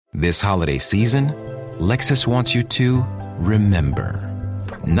This holiday season, Lexus wants you to remember.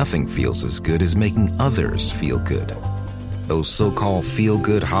 Nothing feels as good as making others feel good. Those so-called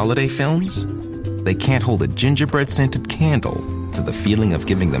feel-good holiday films? They can't hold a gingerbread-scented candle to the feeling of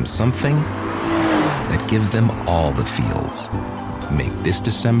giving them something that gives them all the feels. Make this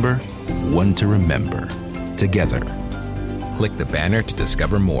December one to remember. Together. Click the banner to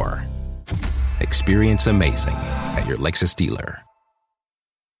discover more. Experience amazing at your Lexus dealer.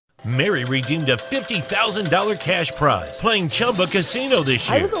 Mary redeemed a $50,000 cash prize playing Chumba Casino this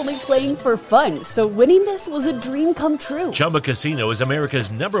year. I was only playing for fun, so winning this was a dream come true. Chumba Casino is America's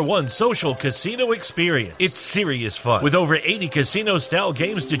 #1 social casino experience. It's serious fun. With over 80 casino-style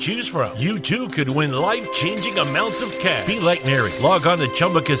games to choose from, you too could win life-changing amounts of cash. Be like Mary. Log on to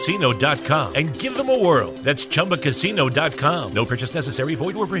ChumbaCasino.com and give them a whirl. That's ChumbaCasino.com. No purchase necessary.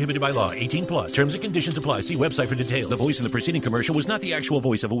 Void or prohibited by law. 18 plus. Terms and conditions apply. See website for details. The voice in the preceding commercial was not the actual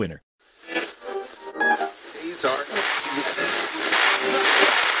voice of a winner.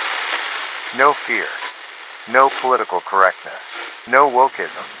 No fear. No political correctness. No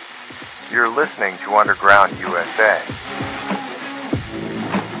wokeism. You're listening to Underground USA.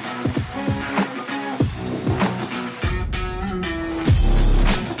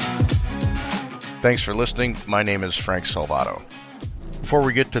 Thanks for listening. My name is Frank Salvato. Before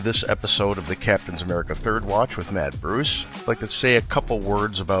we get to this episode of the Captain's America Third Watch with Matt Bruce, I'd like to say a couple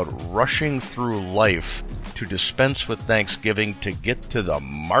words about rushing through life to dispense with Thanksgiving to get to the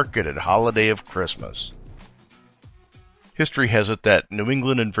marketed holiday of Christmas. History has it that New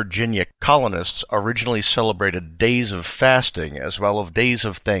England and Virginia colonists originally celebrated days of fasting as well as days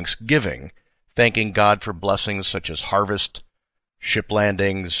of Thanksgiving, thanking God for blessings such as harvest, ship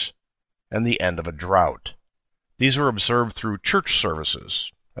landings, and the end of a drought. These were observed through church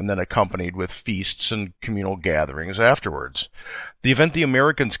services, and then accompanied with feasts and communal gatherings afterwards. The event the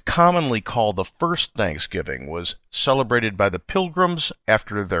Americans commonly call the first Thanksgiving was celebrated by the Pilgrims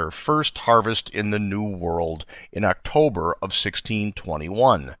after their first harvest in the New World in October of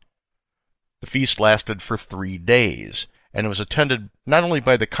 1621. The feast lasted for 3 days, and it was attended not only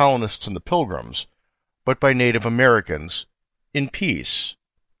by the colonists and the Pilgrims, but by Native Americans in peace.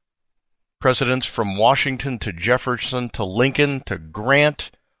 Presidents from Washington to Jefferson to Lincoln to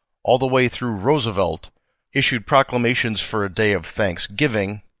Grant, all the way through Roosevelt, issued proclamations for a day of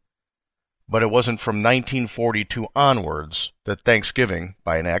Thanksgiving, but it wasn't from 1942 onwards that Thanksgiving,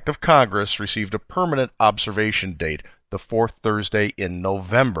 by an act of Congress, received a permanent observation date, the fourth Thursday in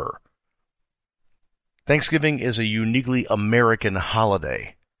November. Thanksgiving is a uniquely American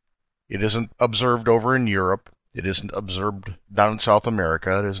holiday. It isn't observed over in Europe. It isn't observed down in South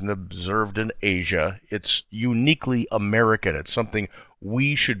America. It isn't observed in Asia. It's uniquely American. It's something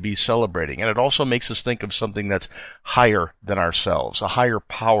we should be celebrating. And it also makes us think of something that's higher than ourselves, a higher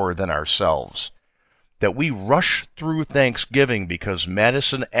power than ourselves. That we rush through Thanksgiving because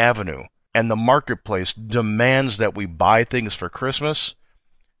Madison Avenue and the marketplace demands that we buy things for Christmas.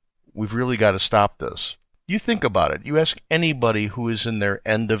 We've really got to stop this. You think about it. You ask anybody who is in their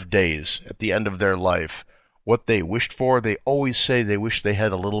end of days, at the end of their life, what they wished for, they always say they wish they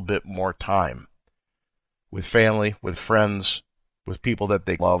had a little bit more time with family, with friends, with people that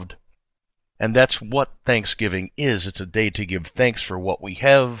they loved. And that's what Thanksgiving is. It's a day to give thanks for what we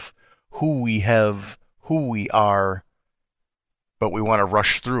have, who we are, but we want to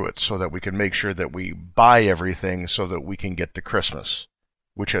rush through it so that we can make sure that we buy everything so that we can get to Christmas,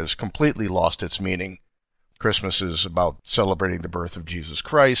 which has completely lost its meaning. Christmas is about celebrating the birth of Jesus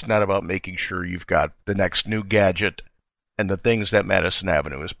Christ, not about making sure you've got the next new gadget and the things that Madison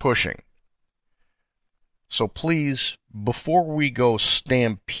Avenue is pushing. So please, before we go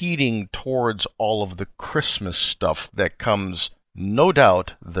stampeding towards all of the Christmas stuff that comes, no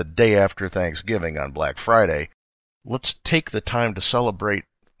doubt, the day after Thanksgiving on Black Friday, let's take the time to celebrate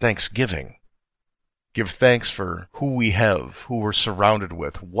Thanksgiving. Give thanks for who we have, who we're surrounded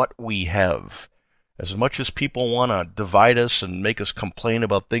with, what we have. As much as people want to divide us and make us complain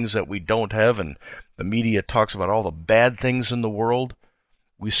about things that we don't have, and the media talks about all the bad things in the world,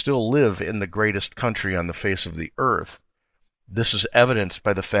 we still live in the greatest country on the face of the earth. This is evidenced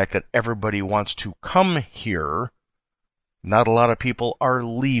by the fact that everybody wants to come here. Not a lot of people are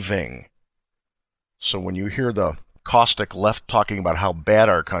leaving. So when you hear the caustic left talking about how bad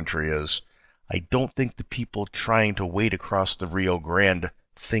our country is, I don't think the people trying to wade across the Rio Grande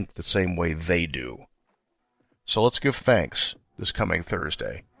think the same way they do. So let's give thanks this coming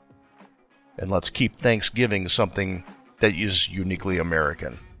Thursday. And let's keep Thanksgiving something that is uniquely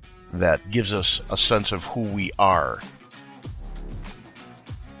American, that gives us a sense of who we are.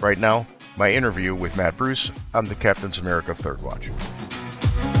 Right now, my interview with Matt Bruce on the Captain's America Third Watch.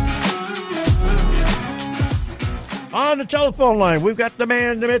 On the telephone line, we've got the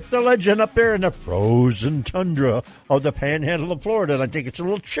man, the myth, the legend up there in the frozen tundra of the panhandle of Florida. And I think it's a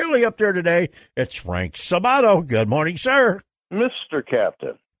little chilly up there today. It's Frank Sabato. Good morning, sir. Mr.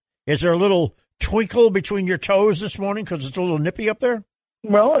 Captain. Is there a little twinkle between your toes this morning because it's a little nippy up there?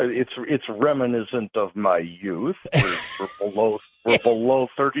 Well, it's reminiscent of my youth. We're below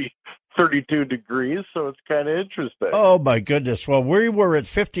 32 degrees, so it's kind of interesting. Oh, my goodness. Well, we were at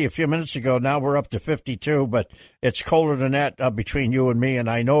 50 a few minutes ago. Now we're up to 52, but it's colder than that between you and me, and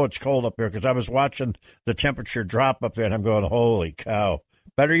I know it's cold up here because I was watching the temperature drop up there, and I'm going, holy cow.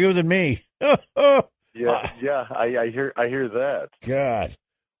 Better you than me. I hear that. God.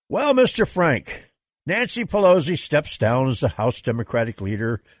 Well, Mr. Frank, Nancy Pelosi steps down as the House Democratic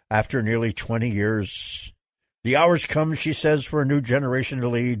leader after nearly 20 years. The hours come, she says, for a new generation to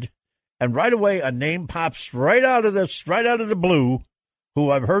lead. And right away, a name pops right out of the blue, who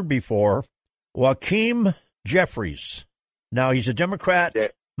I've heard before, Hakeem Jeffries. Now, he's a Democrat. Yeah.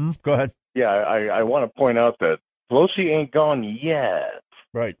 Go ahead. Yeah, I want to point out that Pelosi ain't gone yet.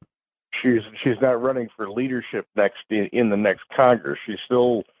 Right. She's not running for leadership in the next Congress. She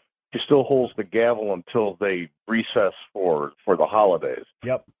still holds the gavel until they recess for the holidays.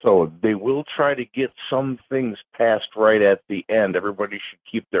 Yep. So they will try to get some things passed right at the end. Everybody should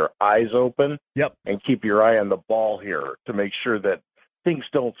keep their eyes open. Yep. And keep your eye on the ball here to make sure that things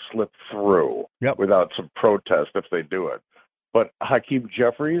don't slip through. Yep. Without some protest if they do it. But Hakeem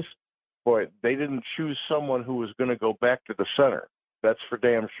Jeffries, boy, they didn't choose someone who was going to go back to the center. That's for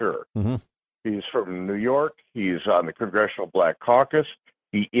damn sure. Mm-hmm. He's from New York. He's on the Congressional Black Caucus.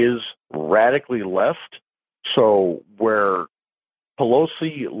 He is radically left. So where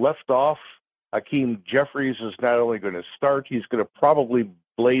Pelosi left off, Hakeem Jeffries is not only going to start, he's going to probably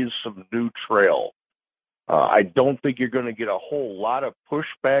blaze some new trail. I don't think you're going to get a whole lot of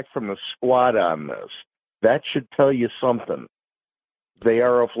pushback from the squad on this. That should tell you something. They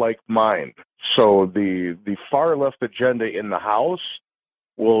are of like mind. So the far left agenda in the House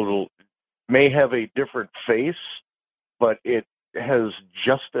may have a different face, but it has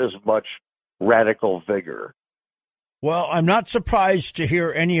just as much radical vigor. Well, I'm not surprised to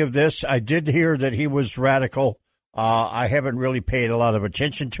hear any of this. I did hear that he was radical. I haven't really paid a lot of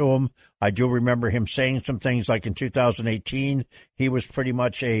attention to him. I do remember him saying some things like in 2018, he was pretty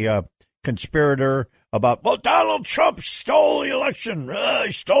much a conspirator about, well, Donald Trump stole the election.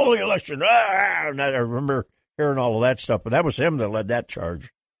 He stole the election. And I remember hearing all of that stuff, but that was him that led that charge.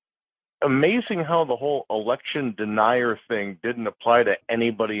 Amazing how the whole election denier thing didn't apply to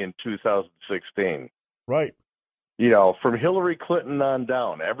anybody in 2016. Right. You know, from Hillary Clinton on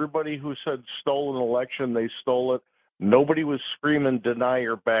down, everybody who said stole an election, they stole it. Nobody was screaming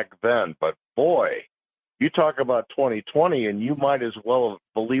denier back then. But boy, you talk about 2020 and you might as well have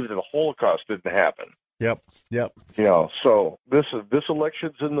believed that the Holocaust didn't happen. Yep. You know, so this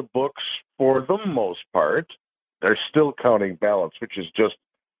election's in the books for the most part. They're still counting ballots, which is just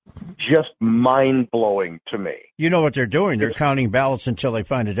mind-blowing to me. You know what they're doing? They're counting ballots until they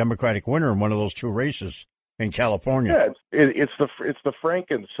find a Democratic winner in one of those two races in California. Yeah, it's the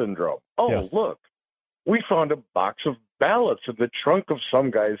Franken syndrome. Oh, yeah. Look, we found a box of ballots in the trunk of some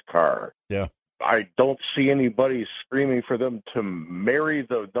guy's car. Yeah. I don't see anybody screaming for them to marry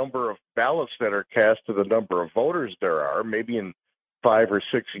the number of ballots that are cast to the number of voters there are. Maybe in 5 or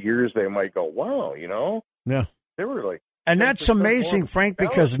 6 years they might go, wow, you know? Yeah. They were like, and that's amazing, Frank,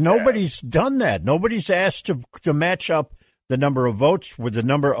 because nobody's done that. Nobody's asked to match up the number of votes with the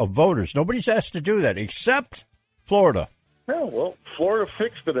number of voters. Nobody's asked to do that except Florida. Yeah, well, Florida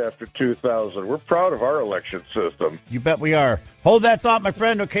fixed it after 2000. We're proud of our election system. You bet we are. Hold that thought, my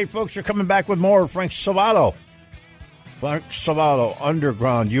friend. Okay, folks, you're coming back with more of Frank Salvato. Frank Salvato,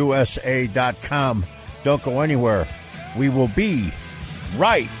 undergroundusa.com. Don't go anywhere. We will be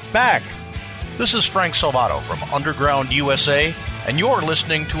right back. This is Frank Salvato from Underground USA, and you're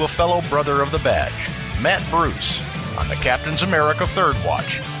listening to a fellow brother of the badge, Matt Bruce, on the Captain's America Third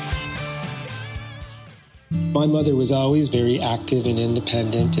Watch. My mother was always very active and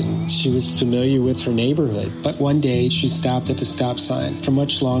independent, and she was familiar with her neighborhood. But one day, she stopped at the stop sign for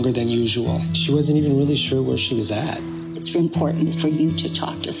much longer than usual. She wasn't even really sure where she was at. It's important for you to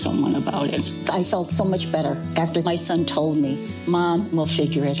talk to someone about it. I felt so much better after my son told me, Mom, we'll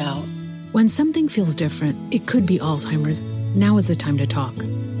figure it out. When something feels different, it could be Alzheimer's. Now is the time to talk.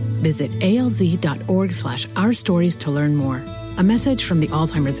 Visit alz.org/ourstories to learn more. A message from the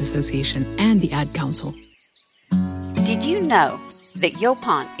Alzheimer's Association and the Ad Council. Did you know that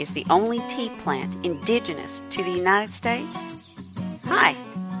Yaupon is the only tea plant indigenous to the United States? Hi,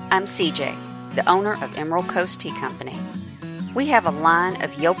 I'm CJ, the owner of Emerald Coast Tea Company. We have a line of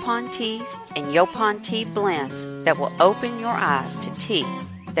Yopon teas and Yopon tea blends that will open your eyes to tea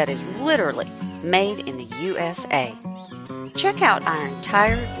that is literally made in the USA. Check out our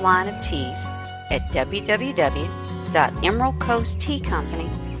entire line of teas at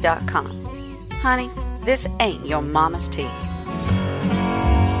www.emeraldcoastteacompany.com. Honey, this ain't your mama's tea.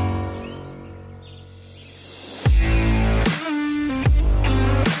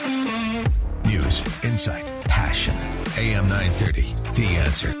 News, insight, passion. AM 930, The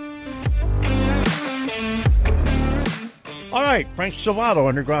Answer. All right, Frank Salvato,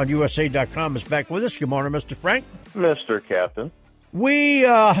 UndergroundUSA.com, is back with us. Good morning, Mr. Frank. Mr. Captain. We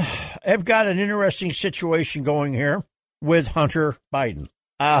have got an interesting situation going here with Hunter Biden.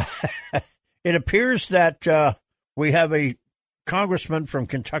 It appears that we have a congressman from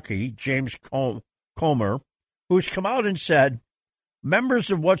Kentucky, James Comer, who's come out and said members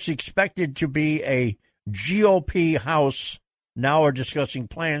of what's expected to be a GOP House now are discussing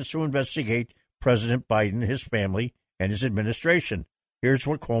plans to investigate President Biden, his family, and his administration. Here's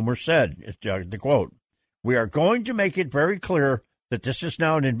what Comer said, the quote, "We are going to make it very clear that this is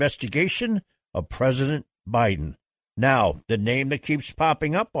now an investigation of President Biden." Now, the name that keeps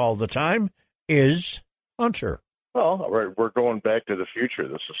popping up all the time is Hunter. Well, we're going back to the future.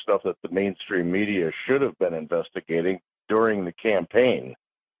 This is stuff that the mainstream media should have been investigating during the campaign,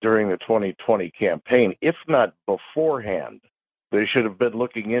 during the 2020 campaign, if not beforehand. They should have been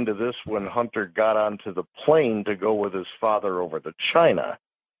looking into this when Hunter got onto the plane to go with his father over to China.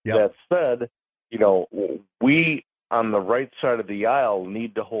 Yep. That said, we on the right side of the aisle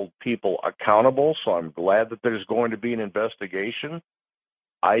need to hold people accountable, so I'm glad that there's going to be an investigation.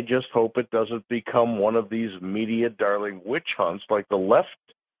 I just hope it doesn't become one of these media darling witch hunts like the left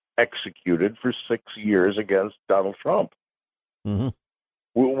executed for 6 years against Donald Trump. Mm-hmm.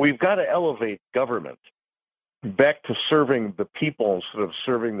 We've got to elevate government back to serving the people instead of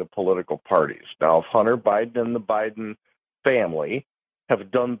serving the political parties. Now, if Hunter Biden and the Biden family have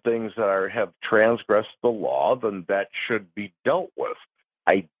done things that have transgressed the law, then that should be dealt with.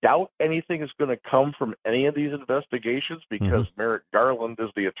 I doubt anything is going to come from any of these investigations because Merrick Garland is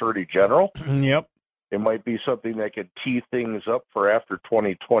the Attorney General. Yep. It might be something that could tee things up for after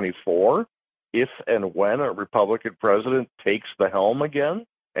 2024, if and when a Republican president takes the helm again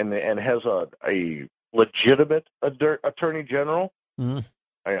and has a legitimate Attorney General. Mm-hmm.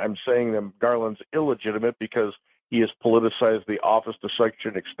 I'm saying that Garland's illegitimate because he has politicized the office to such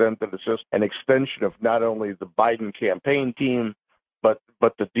an extent that it's just an extension of not only the Biden campaign team, but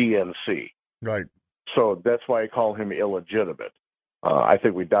the DNC. Right. So that's why I call him illegitimate. I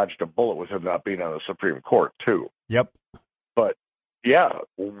think we dodged a bullet with him not being on the Supreme Court, too. Yep. But, yeah,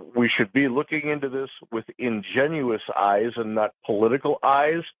 we should be looking into this with ingenuous eyes and not political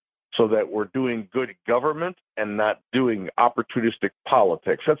eyes so that we're doing good government and not doing opportunistic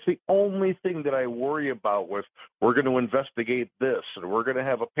politics. That's the only thing that I worry about with we're going to investigate this and we're going to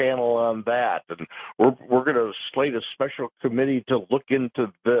have a panel on that and we're going to slate a special committee to look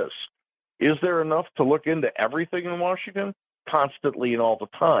into this. Is there enough to look into everything in Washington? Constantly and all the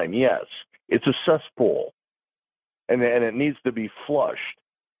time, yes. It's a cesspool, and it needs to be flushed.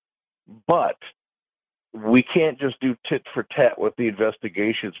 But we can't just do tit for tat with the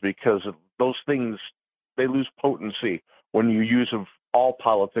investigations because those things, they lose potency when you use them all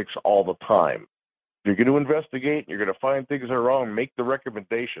politics all the time. If you're going to investigate, you're going to find things are wrong, make the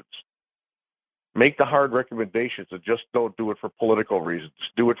recommendations. Make the hard recommendations and just don't do it for political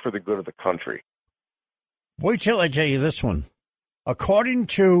reasons. Do it for the good of the country. Wait till I tell you this one. According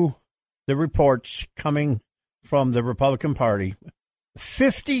to the reports coming from the Republican Party,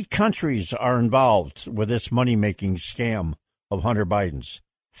 50 countries are involved with this money-making scam of Hunter Biden's.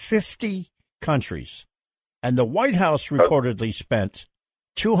 50 countries. And the White House reportedly spent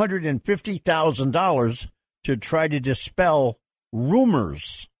 $250,000 to try to dispel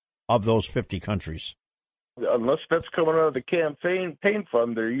rumors of those 50 countries. Unless that's coming out of the campaign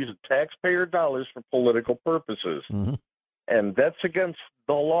fund, they're using taxpayer dollars for political purposes. Mm-hmm. And that's against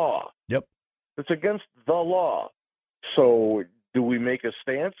the law. Yep. It's against the law. So do we make a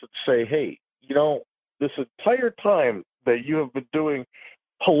stance and say, hey, this entire time that you have been doing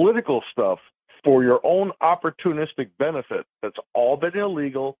political stuff for your own opportunistic benefit, that's all been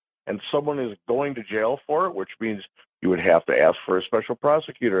illegal, and someone is going to jail for it, which means you would have to ask for a special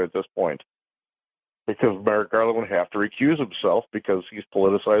prosecutor at this point. Because Merrick Garland would have to recuse himself because he's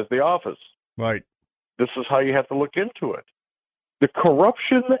politicized the office. Right. This is how you have to look into it. The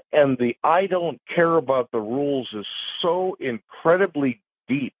corruption and the I don't care about the rules is so incredibly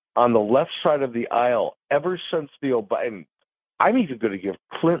deep on the left side of the aisle ever since the Obama. I'm even going to give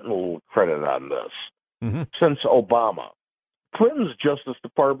Clinton a little credit on this. Mm-hmm. Since Obama. Clinton's Justice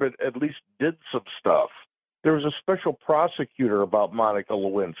Department at least did some stuff. There was a special prosecutor about Monica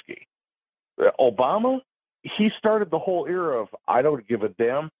Lewinsky. Obama, he started the whole era of, I don't give a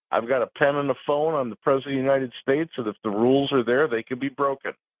damn. I've got a pen and a phone. I'm the President of the United States, and if the rules are there, they can be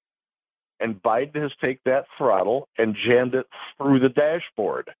broken. And Biden has taken that throttle and jammed it through the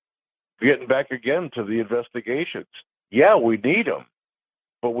dashboard. Getting back again to the investigations. Yeah, we need them,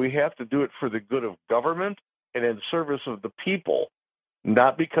 but we have to do it for the good of government and in service of the people,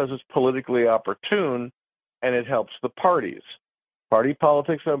 not because it's politically opportune and it helps the parties. Party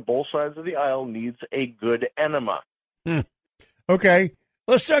politics on both sides of the aisle needs a good enema. Okay,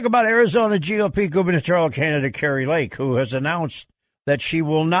 let's talk about Arizona GOP gubernatorial candidate Kari Lake, who has announced that she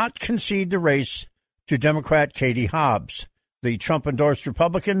will not concede the race to Democrat Katie Hobbs. The Trump-endorsed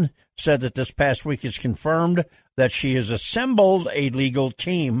Republican said that this past week is confirmed that she has assembled a legal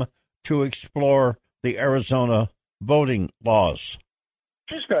team to explore the Arizona voting laws.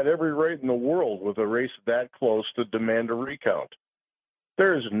 She's got every right in the world with a race that close to demand a recount.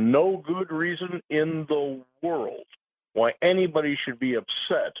 There is no good reason in the world why anybody should be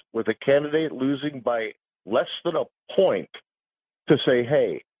upset with a candidate losing by less than a point to say,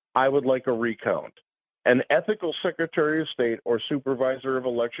 hey, I would like a recount. An ethical Secretary of State or Supervisor of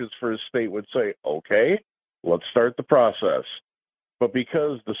Elections for his state would say, okay, let's start the process. But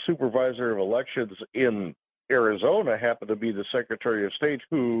because the Supervisor of Elections in Arizona happened to be the Secretary of State,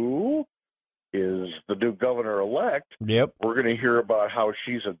 who is the new governor-elect, yep, we're going to hear about how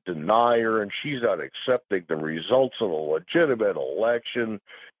she's a denier and she's not accepting the results of a legitimate election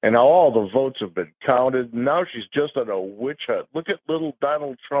and how all the votes have been counted. Now she's just on a witch hunt. Look at little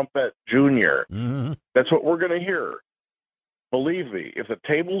Donald Trumpette Jr. Mm-hmm. That's what we're going to hear. Believe me, if the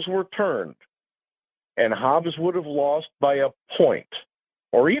tables were turned and Hobbs would have lost by a point,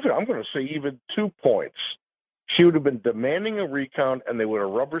 or even, I'm going to say even 2 points, she would have been demanding a recount, and they would have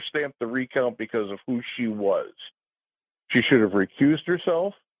rubber-stamped the recount because of who she was. She should have recused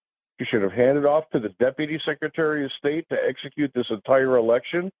herself. She should have handed off to the Deputy Secretary of State to execute this entire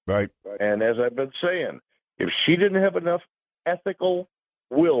election. Right. And as I've been saying, if she didn't have enough ethical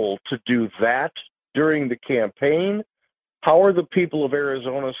will to do that during the campaign, how are the people of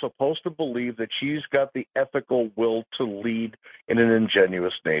Arizona supposed to believe that she's got the ethical will to lead in an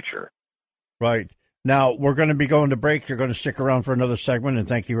ingenuous nature? Right. Now, we're going to be going to break. You're going to stick around for another segment, and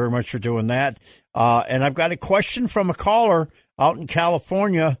thank you very much for doing that. And I've got a question from a caller out in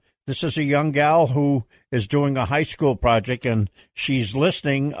California. This is a young gal who is doing a high school project, and she's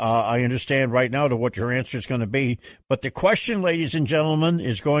listening, I understand right now, to what your answer is going to be. But the question, ladies and gentlemen,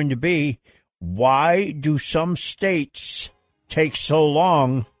 is going to be, why do some states take so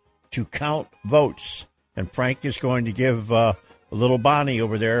long to count votes? And Frank is going to give little Bonnie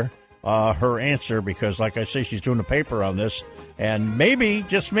over there her answer, because, like I say, she's doing a paper on this, and maybe,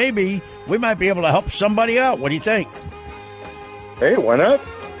 just maybe, we might be able to help somebody out. What do you think? Hey, why not?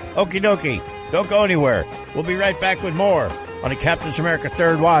 Okie dokie. Don't go anywhere. We'll be right back with more on the Captain's America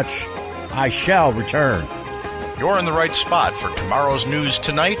Third Watch. I shall return. You're in the right spot for tomorrow's news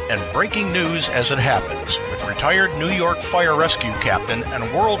tonight and breaking news as it happens with retired New York Fire Rescue Captain and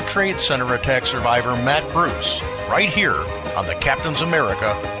World Trade Center attack survivor Matt Bruce, right here on the Captain's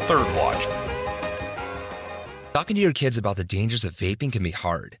America Third Watch. Talking to your kids about the dangers of vaping can be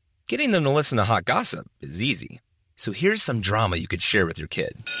hard. Getting them to listen to hot gossip is easy. So here's some drama you could share with your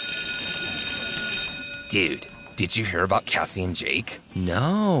kid. Dude, did you hear about Cassie and Jake?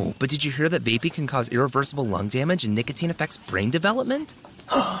 No, but did you hear that vaping can cause irreversible lung damage and nicotine affects brain development?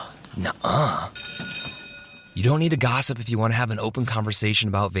 Nuh-uh. You don't need to gossip if you want to have an open conversation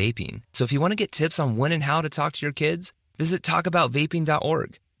about vaping. So if you want to get tips on when and how to talk to your kids, visit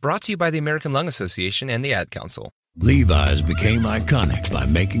talkaboutvaping.org. Brought to you by the American Lung Association and the Ad Council. Levi's became iconic by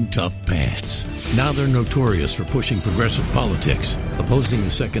making tough pants. Now they're notorious for pushing progressive politics, opposing the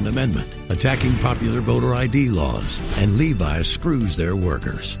Second Amendment, attacking popular voter ID laws, and Levi's screws their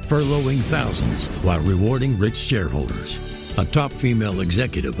workers, furloughing thousands while rewarding rich shareholders. A top female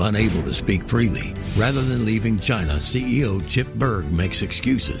executive unable to speak freely. Rather than leaving China, CEO Chip Bergh makes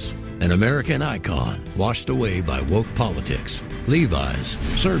excuses. An American icon washed away by woke politics. Levi's,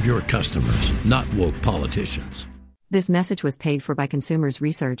 serve your customers, not woke politicians. This message was paid for by Consumers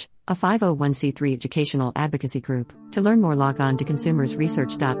Research, a 501c3 educational advocacy group. To learn more, log on to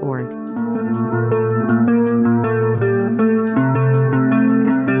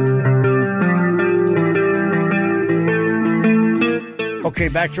Okay,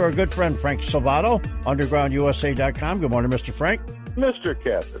 back to our good friend Frank Salvato, undergroundusa.com. Good morning, Mr. Frank. Mr.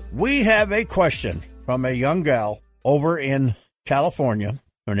 Captain. We have a question from a young gal over in California.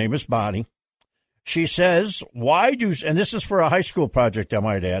 Her name is Bonnie. She says, why do, and this is for a high school project, I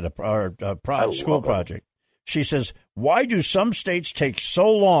might add, a school project. She says, why do some states take so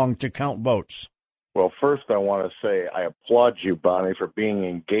long to count votes? Well, first I want to say I applaud you, Bonnie, for being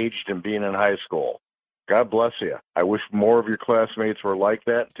engaged and being in high school. God bless you. I wish more of your classmates were like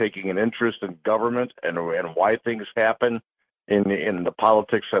that, taking an interest in government and why things happen in the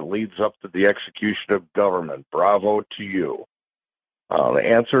politics that leads up to the execution of government. Bravo to you. The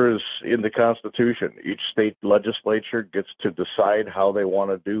answer is in the Constitution. Each state legislature gets to decide how they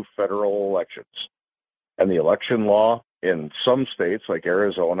want to do federal elections. And the election law in some states like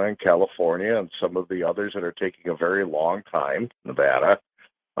Arizona and California and some of the others that are taking a very long time, Nevada,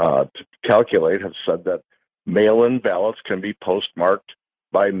 to calculate have said that mail-in ballots can be postmarked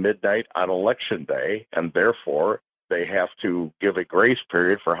by midnight on Election Day, and therefore they have to give a grace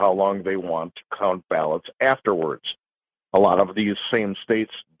period for how long they want to count ballots afterwards. A lot of these same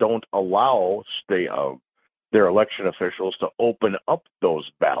states don't allow their election officials to open up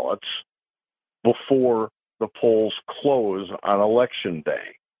those ballots before the polls close on Election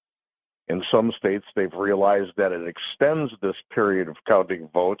Day. In some states, they've realized that it extends this period of counting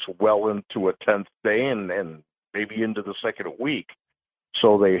votes well into a 10th day and maybe into the second week.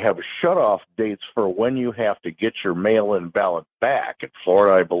 So they have shut-off dates for when you have to get your mail-in ballot back. In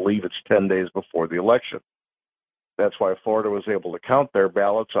Florida, I believe it's 10 days before the election. That's why Florida was able to count their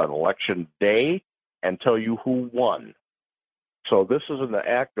ballots on Election Day and tell you who won. So this is an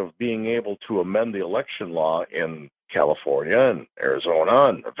act of being able to amend the election law in California and Arizona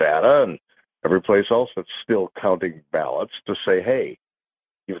and Nevada and every place else that's still counting ballots to say, hey,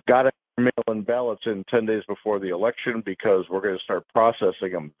 you've got to mail-in ballots in 10 days before the election because we're going to start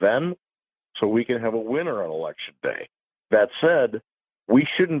processing them then so we can have a winner on Election Day. That said, we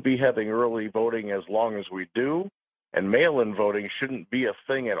shouldn't be having early voting as long as we do, and mail-in voting shouldn't be a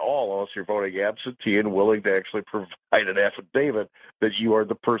thing at all unless you're voting absentee and willing to actually provide an affidavit that you are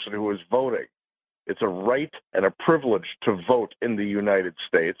the person who is voting. It's a right and a privilege to vote in the United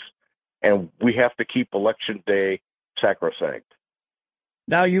States, and we have to keep Election Day sacrosanct.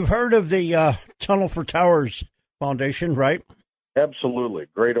 Now, you've heard of the Tunnel for Towers Foundation, right? Absolutely.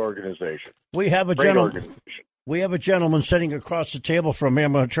 Great organization. We have a gentleman sitting across the table from me.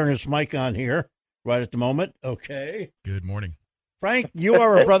 I'm going to turn his mic on here right at the moment. Okay. Good morning. Frank, you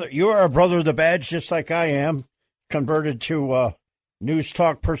are a brother. You are a brother of the badge, just like I am, converted to news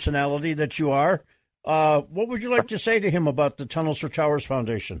talk personality that you are. What would you like to say to him about the Tunnels for Towers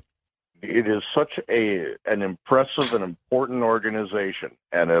Foundation? It is such an impressive and important organization.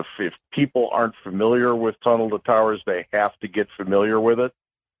 And if people aren't familiar with Tunnel to Towers, they have to get familiar with it.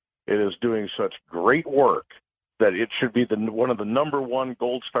 It is doing such great work that it should be one of the number one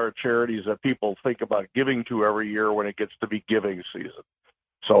Gold Star charities that people think about giving to every year when it gets to be giving season.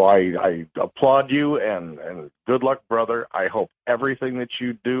 So I applaud you and good luck, brother. I hope everything that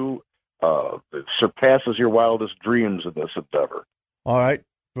you do surpasses your wildest dreams in this endeavor. All right.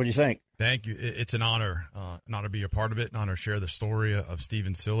 What do you think? Thank you. It's an honor to be a part of it, an honor to share the story of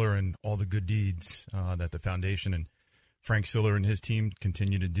Stephen Siller and all the good deeds that the foundation and Frank Siller and his team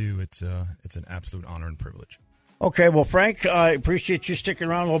continue to do. It's an absolute honor and privilege. Okay, well, Frank, I appreciate you sticking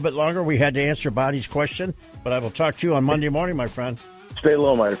around a little bit longer. We had to answer Bonnie's question, but I will talk to you on Monday morning, my friend. Stay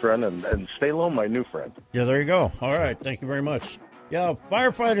low, my friend, and stay low, my new friend. Yeah, there you go. All right, thank you very much. Yeah,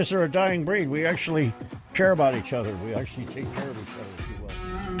 firefighters are a dying breed. We actually care about each other. We actually take care of each other, if you will.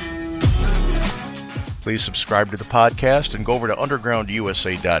 Please subscribe to the podcast and go over to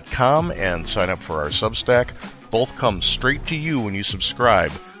undergroundusa.com and sign up for our Substack. Both come straight to you when you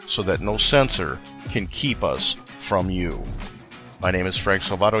subscribe so that no censor can keep us from you. My name is Frank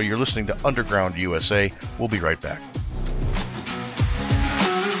Salvato. You're listening to Underground USA. We'll be right back.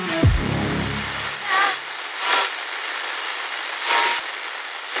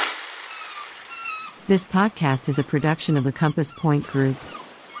 This podcast is a production of the Compass Point Group.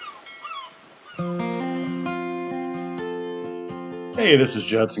 Hey, this is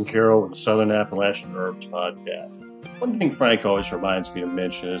Judson Carroll with the Southern Appalachian Herbs Podcast. One thing Frank always reminds me to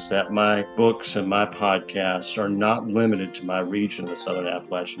mention is that my books and my podcasts are not limited to my region of the Southern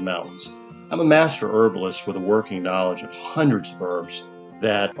Appalachian Mountains. I'm a master herbalist with a working knowledge of hundreds of herbs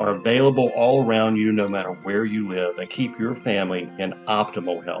that are available all around you no matter where you live and keep your family in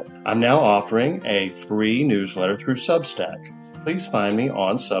optimal health. I'm now offering a free newsletter through Substack. Please find me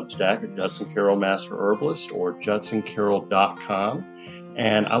on Substack at Judson Carroll Master Herbalist or judsoncarroll.com,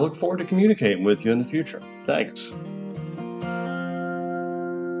 and I look forward to communicating with you in the future. Thanks.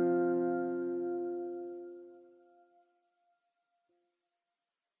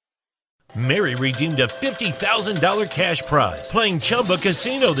 Mary redeemed a $50,000 cash prize playing Chumba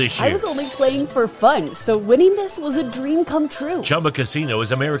Casino this year. I was only playing for fun, so winning this was a dream come true. Chumba Casino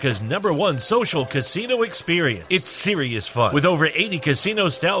is America's #1 social casino experience. It's serious fun. With over 80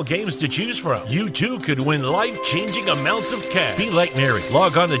 casino-style games to choose from, you too could win life-changing amounts of cash. Be like Mary.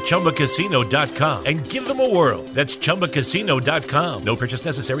 Log on to ChumbaCasino.com and give them a whirl. That's ChumbaCasino.com. No purchase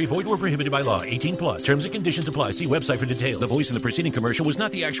necessary. Void where prohibited by law. 18+. Terms and conditions apply. See website for details. The voice in the preceding commercial was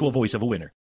not the actual voice of a winner.